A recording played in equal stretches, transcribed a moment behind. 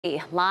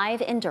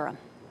Live in Durham.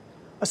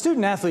 A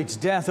student athlete's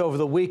death over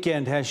the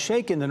weekend has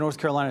shaken the North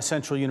Carolina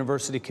Central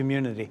University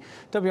community.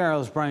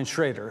 WRAL's Brian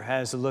Schrader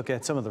has a look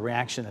at some of the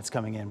reaction that's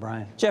coming in.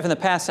 Brian. Jeff, in the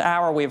past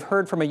hour, we've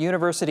heard from a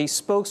university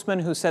spokesman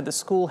who said the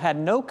school had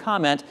no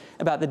comment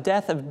about the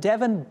death of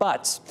Devin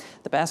Butts.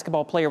 The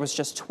basketball player was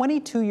just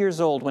 22 years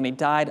old when he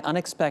died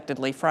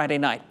unexpectedly Friday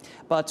night.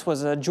 Butts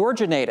was a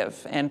Georgia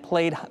native and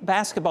played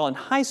basketball in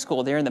high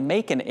school there in the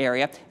Macon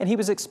area, and he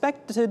was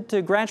expected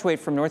to graduate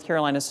from North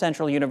Carolina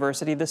Central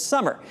University this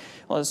summer.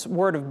 Well, as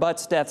word of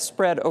Butts' death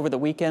spread over the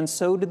weekend,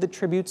 so did the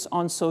tributes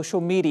on social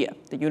media.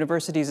 The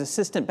university's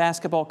assistant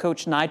basketball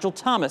coach Nigel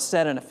Thomas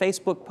said in a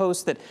Facebook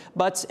post that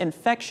Butts'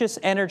 infectious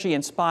energy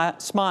and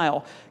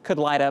smile could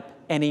light up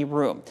any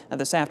room. Now,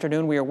 this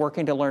afternoon, we are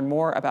working to learn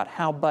more about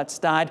how Butts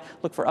died.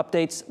 Look for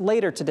updates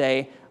later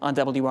today on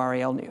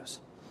WRAL News.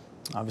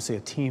 Obviously a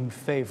team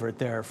favorite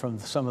there from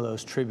some of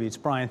those tributes.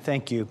 Brian,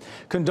 thank you.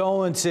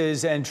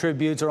 Condolences and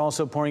tributes are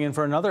also pouring in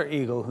for another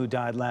Eagle who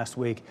died last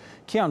week.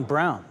 Kian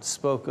Brown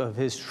spoke of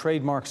his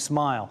trademark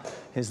smile,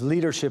 his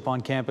leadership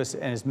on campus,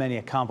 and his many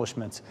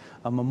accomplishments.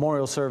 A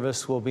memorial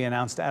service will be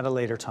announced at a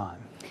later time.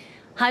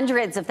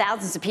 Hundreds of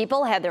thousands of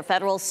people had their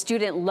federal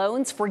student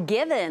loans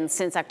forgiven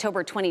since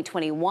October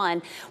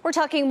 2021. We're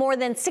talking more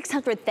than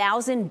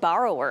 600,000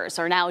 borrowers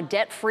are now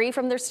debt-free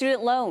from their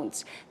student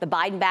loans. The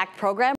Biden-backed program